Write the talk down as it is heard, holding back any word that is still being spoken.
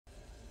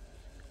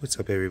What's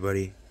up,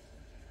 everybody?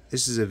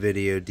 This is a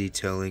video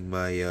detailing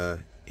my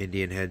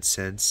Indian head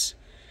scents.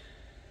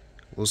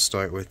 We'll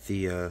start with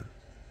the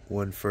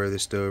one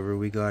furthest over.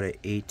 We got an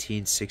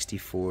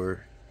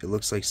 1864. It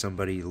looks like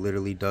somebody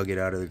literally dug it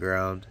out of the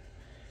ground.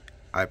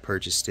 I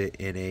purchased it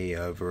in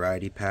a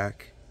variety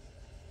pack.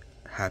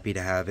 Happy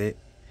to have it.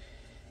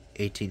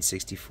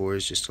 1864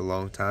 is just a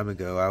long time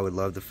ago. I would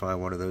love to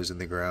find one of those in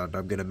the ground.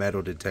 I'm gonna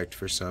metal detect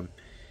for some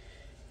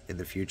in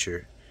the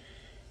future.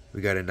 We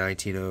got a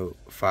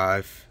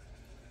 1905.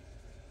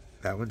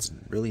 That one's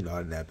really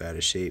not in that bad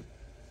a shape.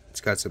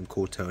 It's got some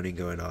cool toning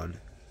going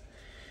on.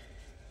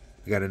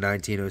 We got a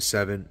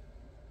 1907.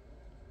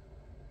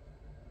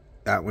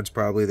 That one's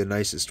probably the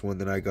nicest one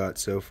that I got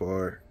so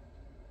far.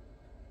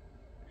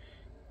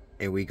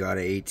 And we got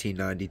a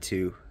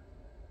 1892.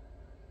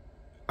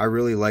 I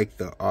really like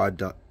the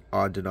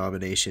odd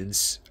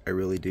denominations. I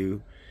really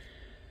do.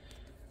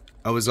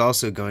 I was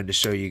also going to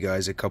show you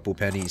guys a couple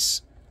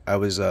pennies. I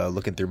was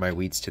looking through my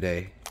wheats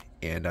today,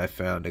 and I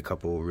found a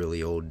couple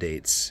really old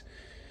dates.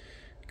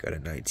 Got a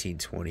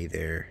 1920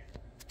 there.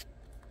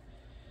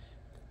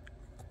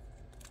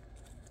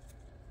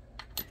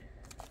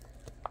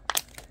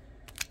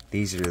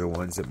 These are the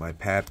ones that my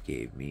pap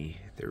gave me.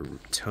 They're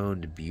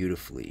toned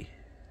beautifully.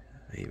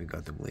 I even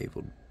got them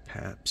labeled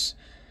paps,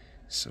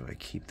 so I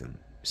keep them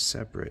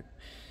separate.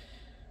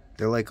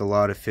 They're like a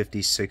lot of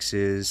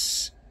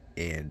 56s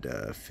and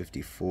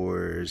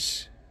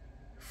 54s,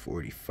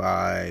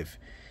 45,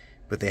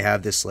 but they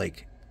have this,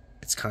 like,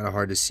 it's kind of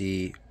hard to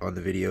see on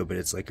the video, but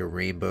it's like a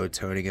rainbow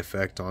toning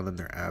effect on them.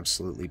 They're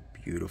absolutely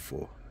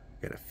beautiful.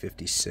 Got a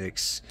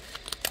 56,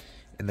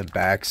 and the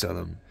backs of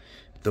them,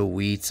 the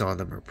wheats on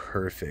them are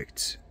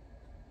perfect.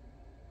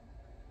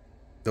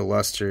 The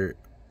luster,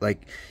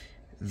 like,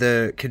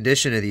 the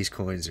condition of these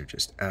coins are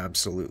just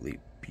absolutely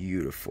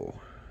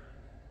beautiful.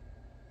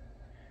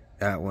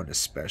 That one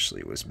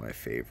especially was my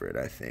favorite,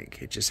 I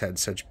think. It just had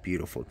such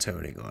beautiful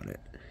toning on it.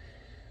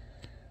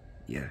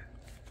 Yeah.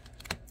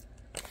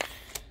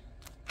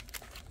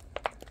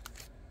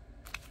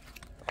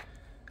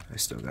 I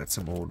still got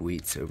some old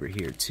wheats over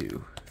here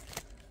too.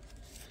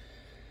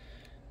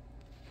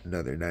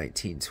 Another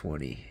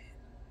 1920.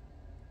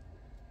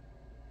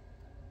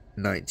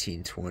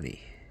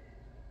 1920.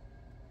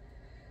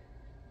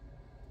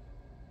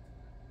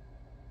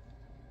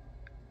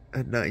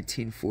 A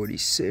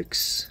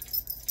 1946.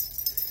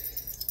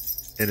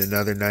 And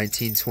another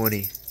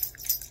 1920.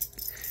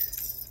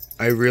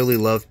 I really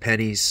love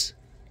pennies.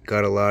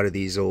 Got a lot of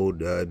these old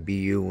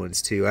BU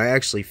ones too. I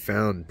actually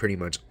found pretty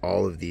much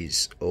all of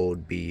these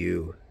old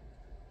BU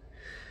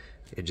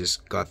and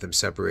just got them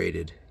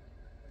separated.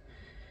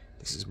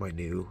 This is my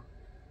new.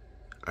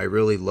 I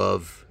really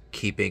love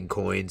keeping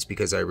coins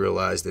because I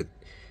realize that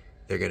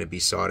they're going to be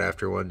sought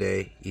after one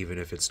day. Even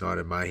if it's not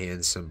in my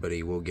hands,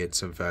 somebody will get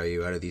some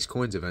value out of these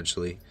coins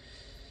eventually.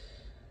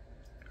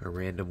 A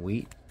random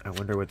wheat. I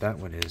wonder what that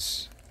one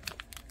is.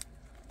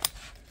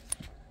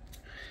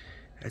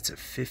 That's a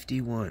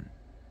 51.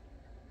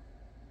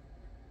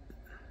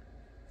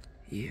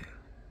 Yeah.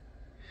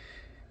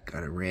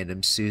 Got a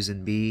random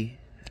Susan B.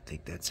 I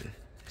think that's a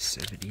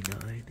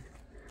 79.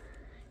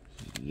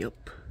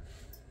 Yup.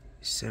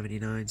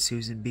 79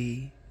 Susan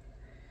B.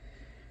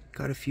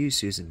 Got a few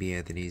Susan B.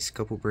 Anthony's. A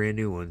couple brand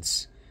new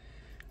ones.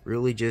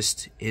 Really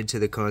just into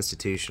the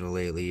Constitutional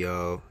lately,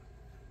 y'all.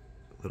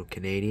 A little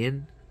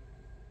Canadian.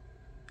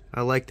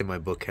 I like that my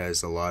book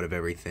has a lot of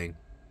everything.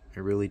 I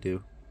really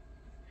do.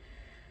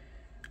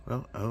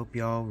 Well, I hope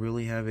y'all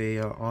really have a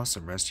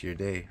awesome rest of your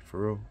day.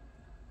 For real.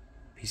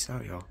 Peace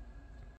out, y'all.